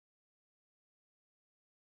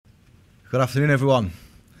Good afternoon, everyone.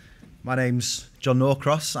 My name's John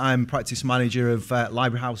Norcross. I'm practice manager of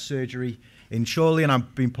Library House Surgery in Chorley, and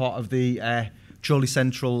I've been part of the Chorley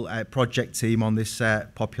Central project team on this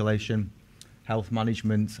population health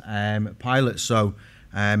management pilot. So,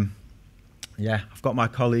 yeah, I've got my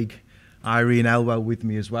colleague Irene Elwell with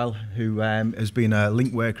me as well, who has been a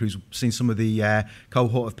link worker who's seen some of the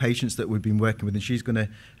cohort of patients that we've been working with, and she's going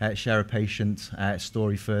to share a patient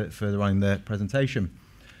story further on in the presentation.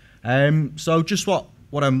 So just what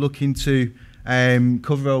I'm looking to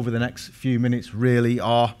cover over the next few minutes really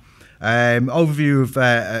are overview of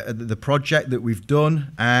the project that we've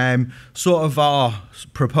done, sort of our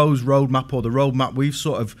proposed roadmap, or the roadmap we've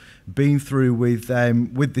sort of been through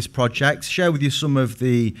with this project, share with you some of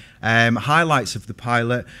the highlights of the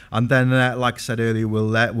pilot, and then like I said earlier,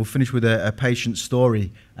 we'll finish with a patient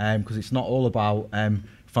story, because it's not all about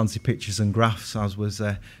fancy pictures and graphs, as was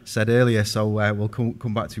said earlier. So we'll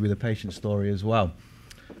come back to you with a patient story as well.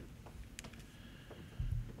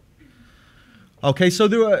 Okay, so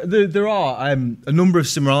there are a number of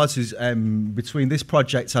similarities between this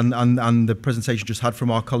project and the presentation just had from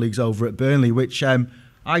our colleagues over at Burnley, which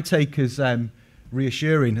I take as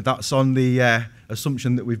reassuring. That's on the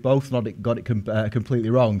assumption that we've both not got it completely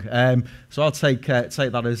wrong. So I'll take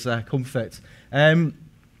that as comfort.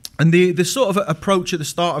 And the sort of approach at the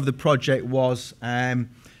start of the project was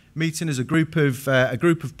meeting as a group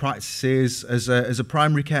of practices as a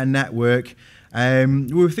primary care network.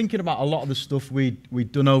 We were thinking about a lot of the stuff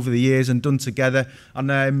we'd done over the years and done together,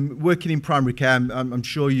 and working in primary care. I'm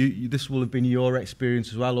sure this will have been your experience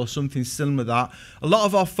as well, or something similar to that. A lot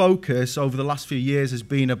of our focus over the last few years has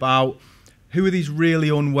been about who are these really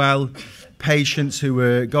unwell patients who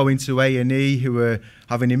are going to A&E, who are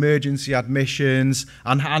having emergency admissions,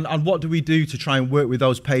 and what do we do to try and work with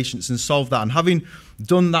those patients and solve that. And having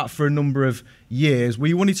done that for a number of years,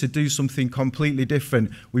 we wanted to do something completely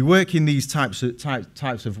different. We work in these types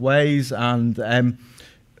of ways, and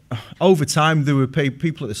over time there were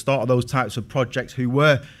people at the start of those types of projects who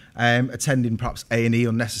were attending perhaps A&E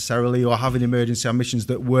unnecessarily, or having emergency admissions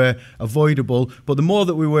that were avoidable. But the more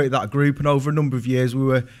that we worked that group, and over a number of years, we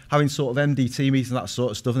were having sort of MDT meetings and that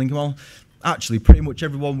sort of stuff, and thinking, well, actually pretty much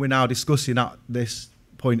everyone we're now discussing at this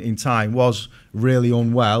point in time was really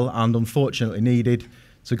unwell and unfortunately needed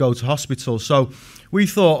to go to hospital. So we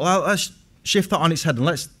thought, well, let's shift that on its head and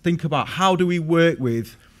let's think about how do we work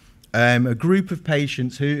with a group of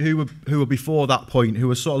patients who were before that point, who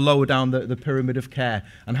were sort of lower down the pyramid of care,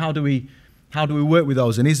 and how do we work with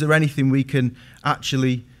those, and is there anything we can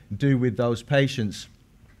actually do with those patients?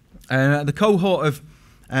 The cohort of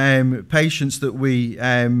patients that we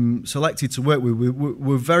selected to work with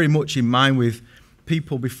were very much in mind with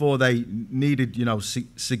people before they needed,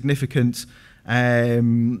 significant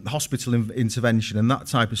hospital intervention and that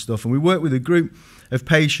type of stuff. And we worked with a group of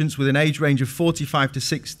patients with an age range of 45 to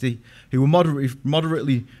 60 who were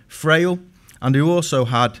moderately frail, and who also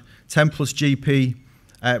had 10 plus GP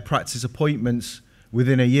practice appointments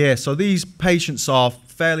within a year. So these patients are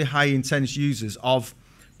fairly high intense users of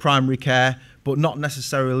primary care, but not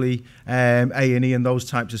necessarily A&E and those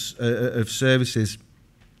types of services.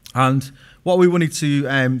 And what we wanted to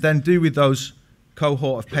then do with those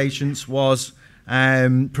cohort of patients was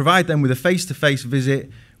provide them with a face-to-face visit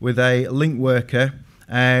with a link worker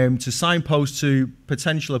to signpost to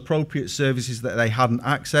potential appropriate services that they hadn't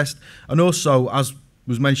accessed, and also, as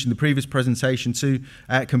was mentioned in the previous presentation, to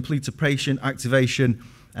complete a patient activation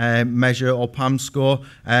measure, or PAM score,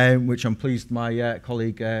 which I'm pleased my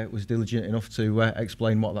colleague was diligent enough to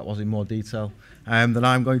explain what that was in more detail than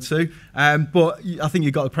I'm going to. But I think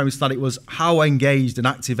you got the premise that it was how engaged and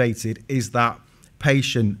activated is that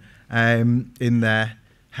patient in their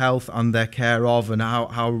health and their care of, and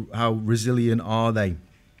how resilient are they.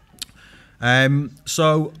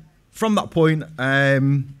 So from that point,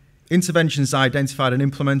 interventions identified and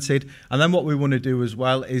implemented, and then what we want to do as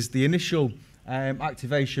well is the initial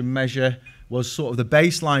activation measure was sort of the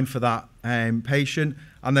baseline for that patient,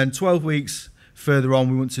 and then 12 weeks further on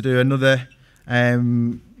we want to do another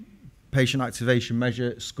patient activation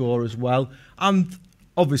measure score as well, and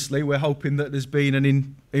obviously we're hoping that there's been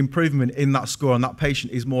an improvement in that score and that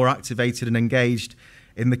patient is more activated and engaged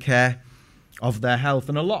in the care of their health.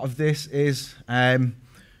 And a lot of this is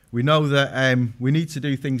we know that we need to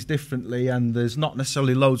do things differently, and there's not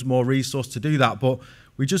necessarily loads more resource to do that, but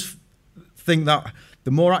we just think that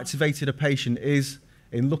the more activated a patient is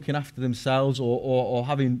in looking after themselves, or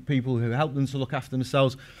having people who help them to look after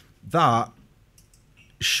themselves, that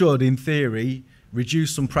should, in theory,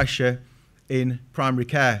 reduce some pressure in primary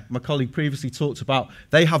care. My colleague previously talked about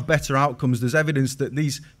they have better outcomes. There's evidence that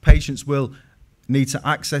these patients will need to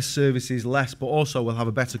access services less, but also will have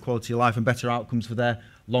a better quality of life and better outcomes for their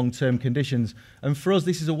long-term conditions. And for us,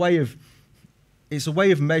 this is a way of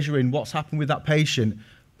measuring what's happened with that patient.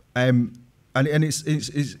 And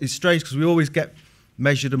it's strange because we always get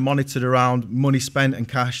measured and monitored around money spent and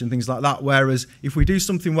cash and things like that. Whereas if we do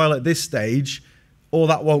something well at this stage, all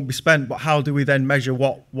that won't be spent. But how do we then measure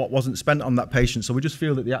what wasn't spent on that patient? So we just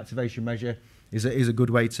feel that the activation measure is a good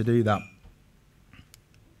way to do that.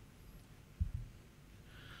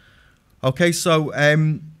 Okay, so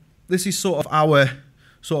this is sort of our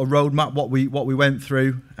sort of roadmap, what we went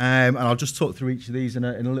through, and I'll just talk through each of these in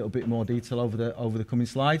a little bit more detail over the coming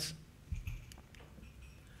slides.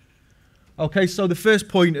 Okay, so the first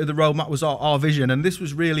point of the roadmap was our vision, and this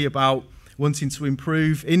was really about wanting to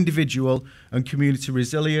improve individual and community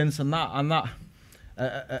resilience, and that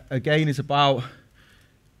again is about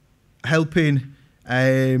helping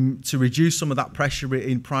to reduce some of that pressure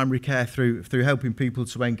in primary care through helping people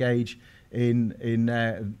to engage in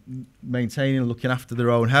maintaining and looking after their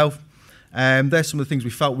own health. There's some of the things we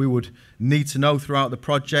felt we would need to know throughout the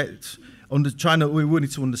project. We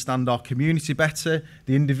wanted to understand our community better,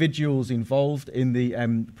 the individuals involved in the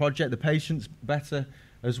project, the patients better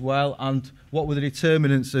as well, and what were the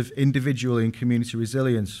determinants of individual and community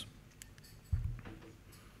resilience.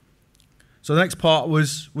 So the next part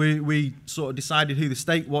was we sort of decided who the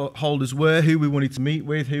stakeholders were, who we wanted to meet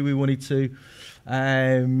with, who we wanted to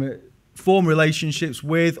form relationships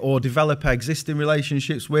with or develop existing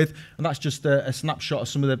relationships with, and that's just a snapshot of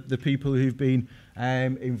some of the people who've been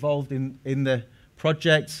involved in the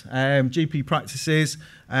project. GP practices,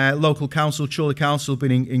 local council, Chorley Council have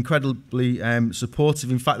been incredibly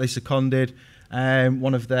supportive. In fact, they seconded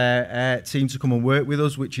one of their team to come and work with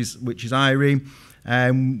us, which is Irene.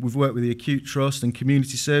 We've worked with the Acute Trust and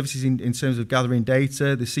Community Services in terms of gathering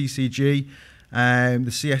data. The CCG,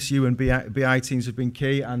 the CSU and BI teams have been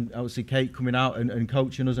key, and obviously Kate coming out and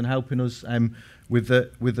coaching us and helping us with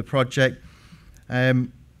the project.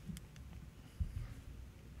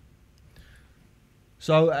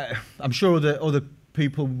 So I'm sure that other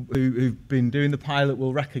people who've been doing the pilot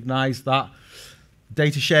will recognise that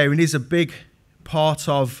data sharing is a big part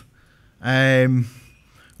of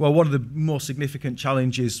one of the more significant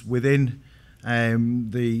challenges within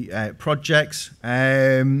the projects.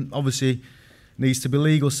 Obviously, needs to be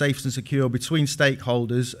legal, safe and secure between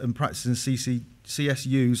stakeholders, and practice and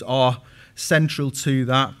CSUs are central to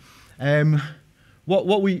that.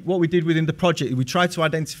 What we did within the project, we tried to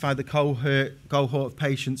identify the cohort of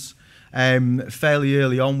patients fairly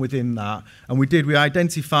early on within that, and we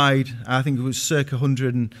identified, I think it was circa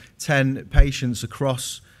 110 patients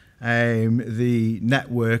across the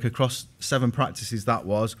network, across 7 practices that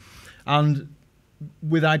was, and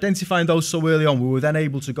with identifying those so early on, we were then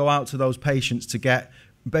able to go out to those patients to get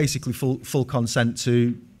basically full consent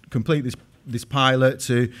to complete this pilot,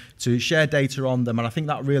 to share data on them, and I think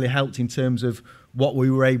that really helped in terms of what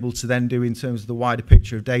we were able to then do in terms of the wider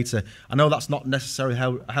picture of data. I know that's not necessarily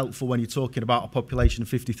helpful when you're talking about a population of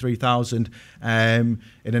 53,000 in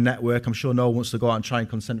a network. I'm sure no one wants to go out and try and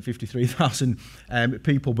consent 53,000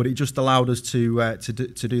 people, but it just allowed us to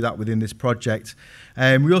do that within this project.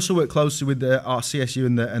 We also work closely with our CSU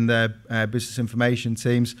and their business information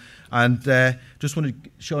teams, and just want to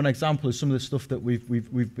show an example of some of the stuff that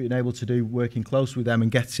we've been able to do working close with them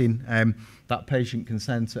and getting that patient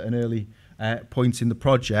consent at an early point in the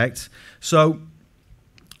project. So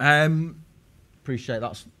appreciate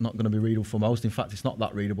that's not going to be readable for most. In fact, it's not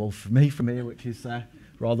that readable for me from here, which is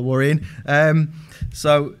rather worrying.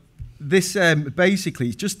 So this basically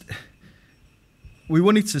is just, we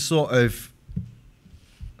wanted to sort of,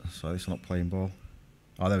 sorry, it's not playing ball.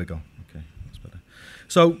 Oh, there we go. Okay, that's better.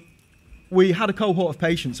 So we had a cohort of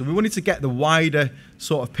patients, and we wanted to get the wider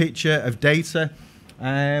sort of picture of data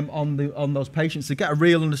on those patients to get a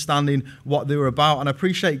real understanding what they were about. And I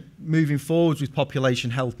appreciate moving forwards with population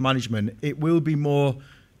health management, it will be more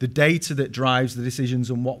the data that drives the decisions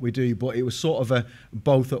on what we do, but it was sort of a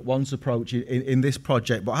both at once approach in this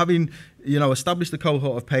project. But having established the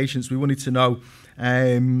cohort of patients, we wanted to know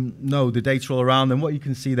the data all around them. What you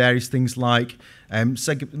can see there is things like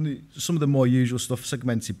some of the more usual stuff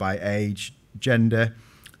segmented by age, gender,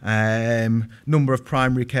 number of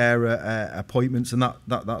primary care appointments and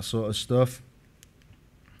that sort of stuff.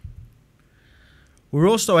 We're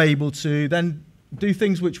also able to then do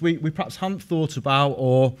things which we perhaps hadn't thought about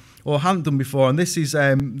or hadn't done before, and this is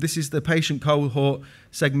the patient cohort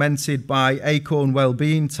segmented by ACORN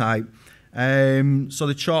wellbeing type. So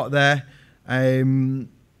the chart there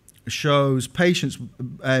shows patients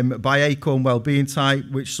by ACORN wellbeing type,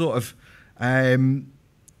 which sort of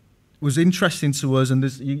was interesting to us, and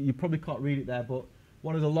you probably can't read it there, but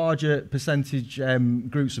one of the larger percentage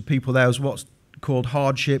groups of people there was what's called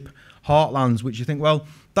hardship heartlands, which you think, well,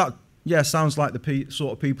 that sounds like the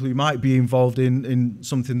sort of people who might be involved in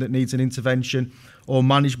something that needs an intervention or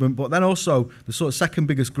management. But then also the sort of second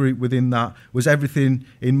biggest group within that was everything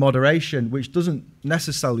in moderation, which doesn't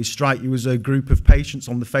necessarily strike you as a group of patients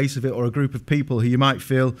on the face of it, or a group of people who you might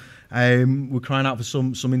feel were crying out for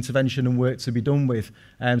some intervention and work to be done with.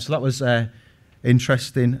 So that was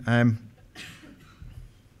interesting.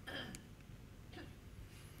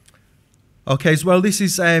 Okay, as well, this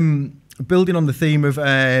is building on the theme of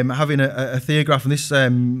having a theograph, and this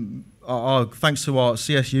thanks to our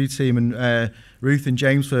CSU team and Ruth and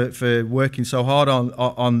James for working so hard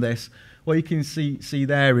on this. What you can see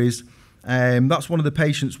there is that's one of the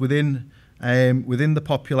patients within the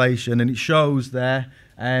population, and it shows there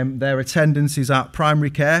their attendance is at primary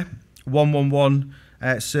care, 111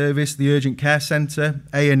 service, the urgent care centre,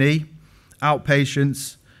 A&E,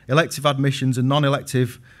 outpatients, elective admissions and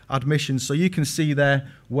non-elective admissions. So you can see there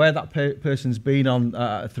where that person's been on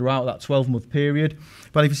throughout that 12-month period.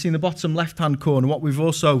 But if you see in the bottom left-hand corner, what we've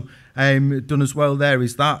also done as well there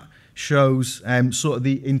is that shows sort of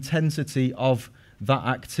the intensity of that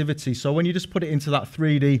activity. So when you just put it into that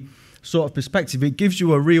 3D sort of perspective, it gives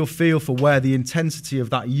you a real feel for where the intensity of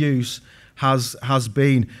that use has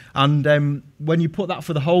been. And when you put that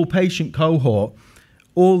for the whole patient cohort,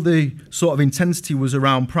 all the sort of intensity was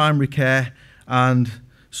around primary care and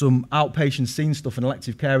some outpatient scene stuff and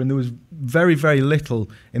elective care, and there was very, very little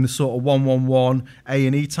in the sort of 111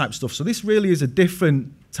 A&E type stuff. So this really is a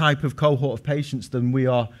different type of cohort of patients than we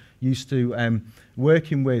are used to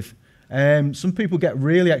working with. Some people get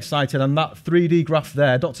really excited, and that 3D graph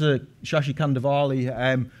there, Dr. Shashi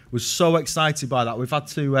Kandavali was so excited by that. We've had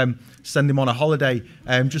to send him on a holiday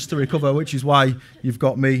just to recover, which is why you've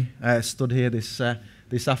got me stood here this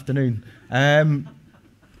afternoon.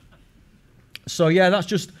 So yeah, that's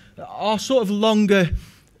just our sort of longer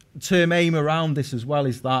term aim around this as well,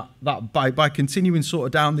 is that by continuing sort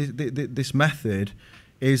of down this method,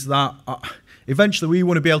 is that eventually we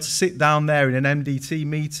want to be able to sit down there in an MDT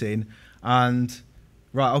meeting and,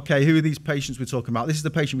 right, okay, who are these patients we're talking about? This is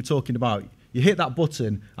the patient we're talking about. You hit that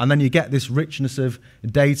button and then you get this richness of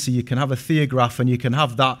data. You can have a theograph and you can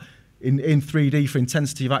have that in 3D for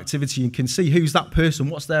intensity of activity. You can see who's that person,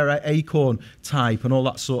 what's their acorn type, and all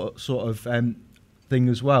that sort of thing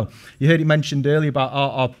as well. You heard it mentioned earlier about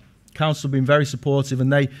our council being very supportive,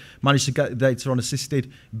 and they managed to get data on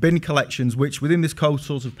assisted bin collections, which within this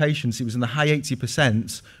cohort of patients, it was in the high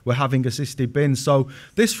 80% were having assisted bins. So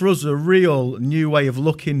this for us is a real new way of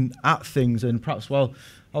looking at things, and perhaps, well,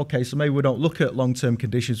 okay, so maybe we don't look at long-term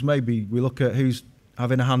conditions, maybe we look at who's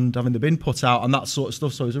having the bin put out and that sort of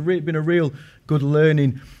stuff. So it's been a real good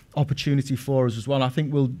learning opportunity for us as well. And I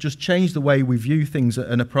think we'll just change the way we view things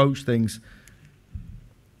and approach things.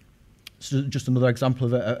 So just another example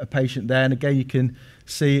of a patient there, and again you can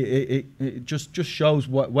see it just shows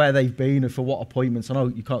where they've been and for what appointments. I know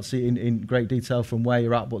you can't see it in great detail from where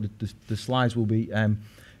you're at, but the slides will be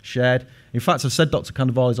shared. In fact, I've said Dr.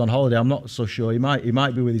 Kandavali's on holiday. I'm not so sure. He might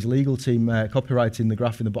be with his legal team copywriting the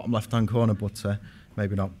graph in the bottom left-hand corner, but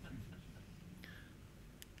maybe not.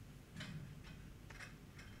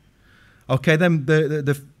 Okay, then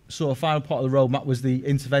the sort of final part of the roadmap was the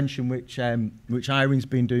intervention which Irene's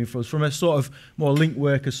been doing for us from a sort of more link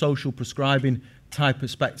worker, social prescribing type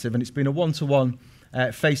perspective, and it's been a one-to-one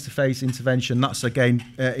face-to-face intervention. That's again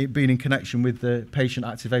it being in connection with the patient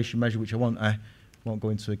activation measure, which I won't go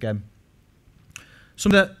into again.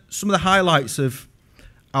 Some of the highlights of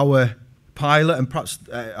our pilot, and perhaps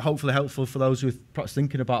hopefully helpful for those who are perhaps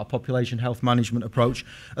thinking about a population health management approach.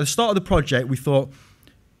 At the start of the project, we thought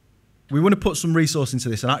we want to put some resource into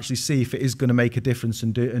this and actually see if it is going to make a difference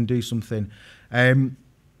and do something.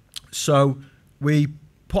 So we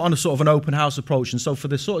put on a sort of an open house approach, and so for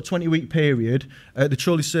the sort of 20-week period at the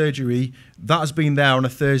Chorley surgery, that has been there on a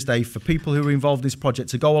Thursday for people who are involved in this project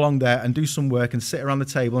to go along there and do some work and sit around the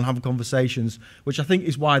table and have conversations, which I think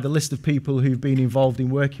is why the list of people who've been involved in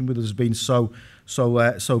working with us has been so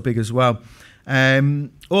big as well.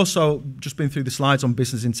 Also, just been through the slides on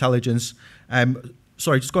business intelligence.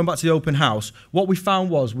 Sorry, just going back to the open house, what we found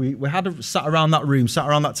was we had sat around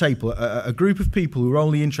that table, a group of people who were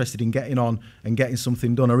only interested in getting on and getting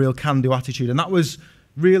something done, a real can-do attitude, and that was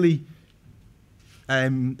really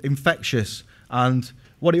infectious. And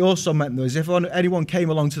what it also meant though is if anyone came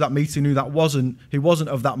along to that meeting who wasn't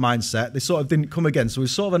of that mindset, they sort of didn't come again. So it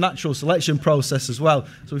was sort of a natural selection process as well.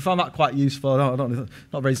 So we found that quite useful. Not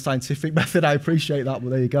a very scientific method, I appreciate that, but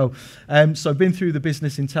there you go. So I've been through the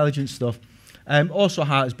business intelligence stuff. Also,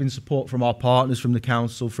 has been support from our partners, from the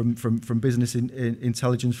council, from business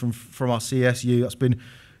intelligence, from our CSU. That's been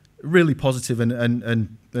really positive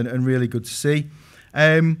and really good to see.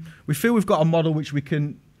 We feel we've got a model which we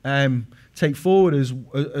can take forward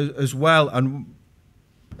as well, and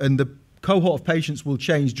the cohort of patients will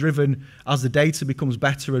change, driven as the data becomes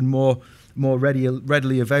better and more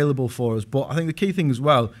readily available for us. But I think the key thing as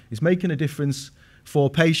well is making a difference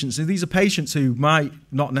for patients. And these are patients who might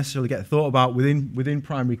not necessarily get thought about within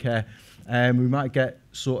primary care. We might get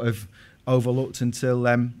sort of overlooked until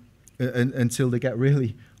they get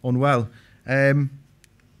really unwell.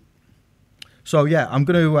 So yeah, I'm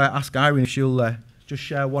going to ask Irene if she'll just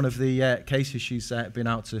share one of the cases she's been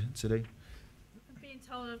out to do.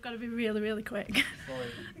 I've got to be really, really quick.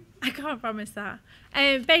 I can't promise that.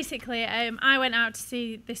 Basically, I went out to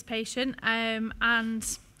see this patient,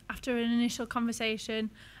 and after an initial conversation,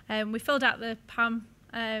 we filled out the PAM,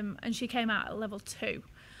 and she came out at level 2,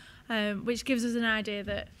 which gives us an idea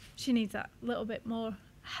that she needs that little bit more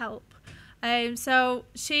help. So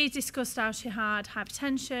she discussed how she had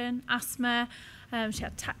hypertension, asthma, she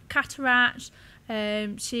had cataract,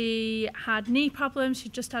 she had knee problems, she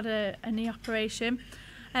just had a knee operation.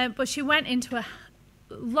 But she went into a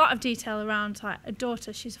lot of detail around like a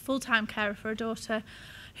daughter. She's a full-time carer for a daughter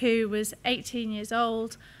who was 18 years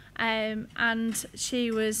old, and she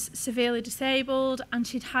was severely disabled, and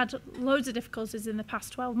she'd had loads of difficulties in the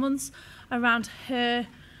past 12 months around her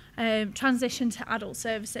transition to adult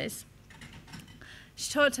services.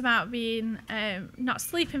 She talked about being not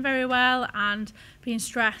sleeping very well and being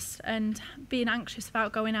stressed and being anxious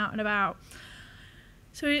about going out and about.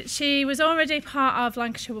 So she was already part of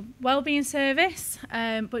Lancashire Wellbeing Service,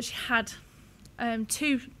 but she had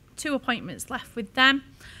two appointments left with them,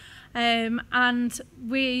 and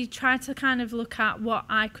we tried to kind of look at what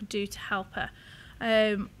I could do to help her.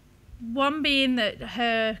 One being that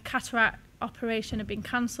her cataract operation had been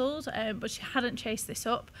cancelled, but she hadn't chased this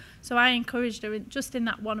up, so I encouraged her just in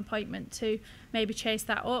that one appointment to maybe chase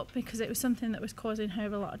that up, because it was something that was causing her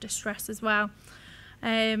a lot of distress as well.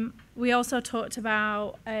 We also talked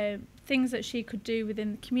about things that she could do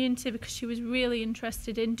within the community, because she was really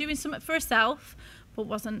interested in doing something for herself but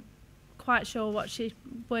wasn't quite sure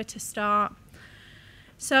where to start.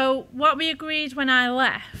 So what we agreed when I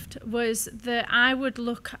left was that I would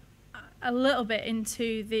look a little bit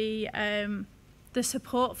into the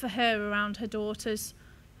support for her around her daughter's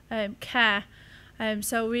care.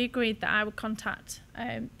 So we agreed that I would contact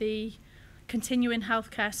the continuing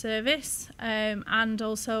healthcare service and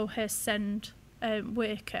also her SEND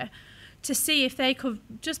worker to see if they could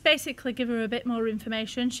just basically give her a bit more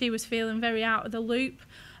information. She was feeling very out of the loop,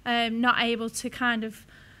 not able to kind of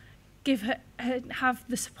have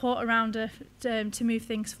the support around her to move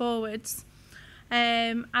things forwards.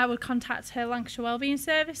 I would contact her Lancashire Wellbeing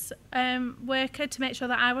Service worker to make sure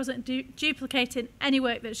that I wasn't duplicating any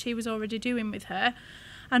work that she was already doing with her,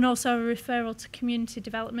 and also a referral to community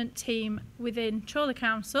development team within Chorley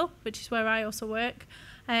Council, which is where I also work,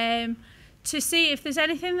 to see if there's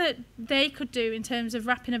anything that they could do in terms of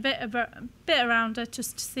wrapping a bit around her,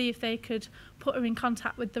 just to see if they could put her in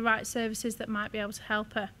contact with the right services that might be able to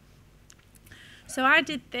help her. So I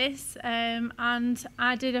did this, and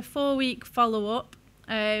I did a 4-week follow-up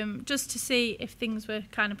just to see if things were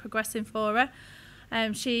kind of progressing for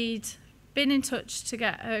her. She'd been in touch to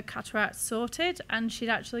get her cataract sorted, and she'd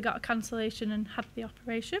actually got a cancellation and had the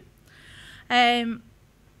operation.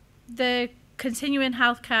 The continuing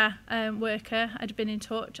healthcare worker had been in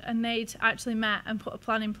touch, and they'd actually met and put a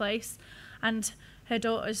plan in place, and her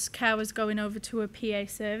daughter's care was going over to a PA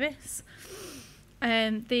service.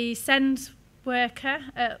 The SEND worker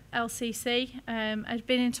at LCC had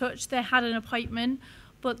been in touch. They had an appointment,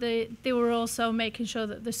 but they were also making sure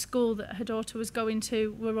that the school that her daughter was going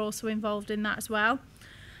to were also involved in that as well.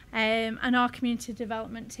 And our community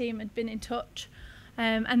development team had been in touch,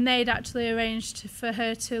 and they'd actually arranged for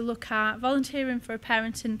her to look at volunteering for a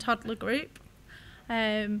parent and toddler group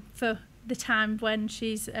for the time when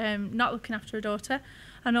she's not looking after her daughter,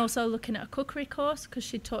 and also looking at a cookery course, because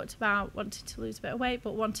she talked about wanting to lose a bit of weight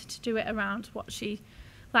but wanted to do it around what she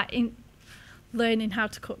in learning how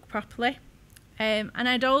to cook properly. And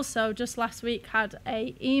I'd also just last week had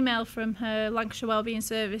an email from her Lancashire Wellbeing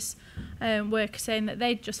Service worker saying that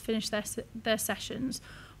they'd just finished their sessions,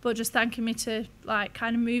 but just thanking me to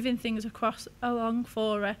kind of moving things along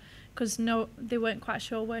for her, because they weren't quite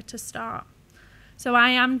sure where to start. So I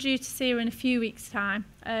am due to see her in a few weeks' time,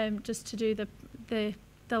 just to do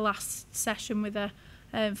the last session with her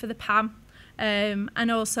for the PAM,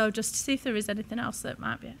 and also just to see if there is anything else that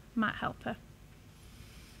might help her.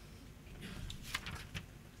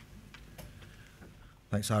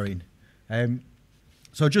 Thanks, Irene.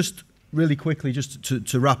 So just really quickly, just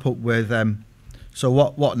to wrap up with, so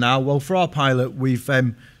what now? Well, for our pilot, we've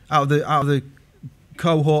out of the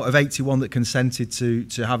cohort of 81 that consented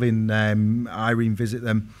to having Irene visit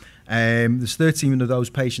them, there's 13 of those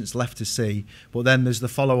patients left to see, but then there's the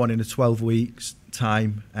follow-on in a 12 weeks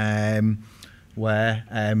time, where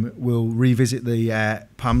we'll revisit the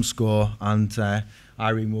PAM score, and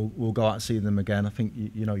Irene will go out and see them again. I think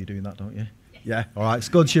you know you're doing that, don't you? Yeah, all right. It's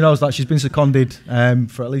good she knows that. She's been seconded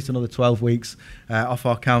for at least another 12 weeks off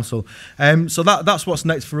our council. So that's what's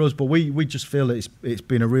next for us, but we just feel that it's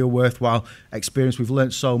been a real worthwhile experience. We've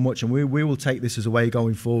learnt so much, and we will take this as a way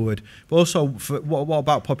going forward. But also, what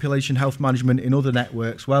about population health management in other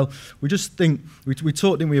networks? Well, we just think, we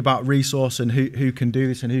talked, didn't we, about resource and who can do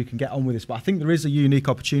this and who can get on with this. But I think there is a unique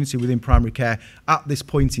opportunity within primary care at this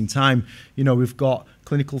point in time. You know, we've got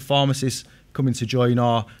clinical pharmacists coming to join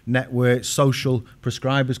our network, social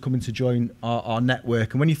prescribers coming to join our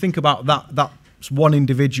network. And when you think about that's one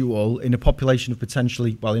individual in a population of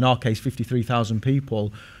potentially, well, in our case, 53,000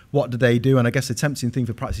 people, what do they do? And I guess the tempting thing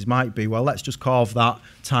for practices might be, well, let's just carve that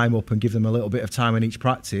time up and give them a little bit of time in each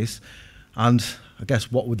practice. And I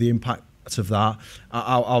guess what would the impact of that?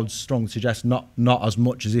 I would strongly suggest not as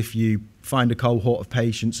much as if you find a cohort of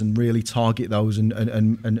patients and really target those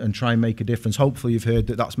and try and make a difference. Hopefully you've heard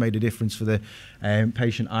that that's made a difference for the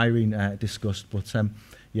patient Irene discussed. But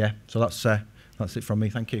yeah, so that's it from me.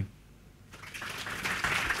 Thank you.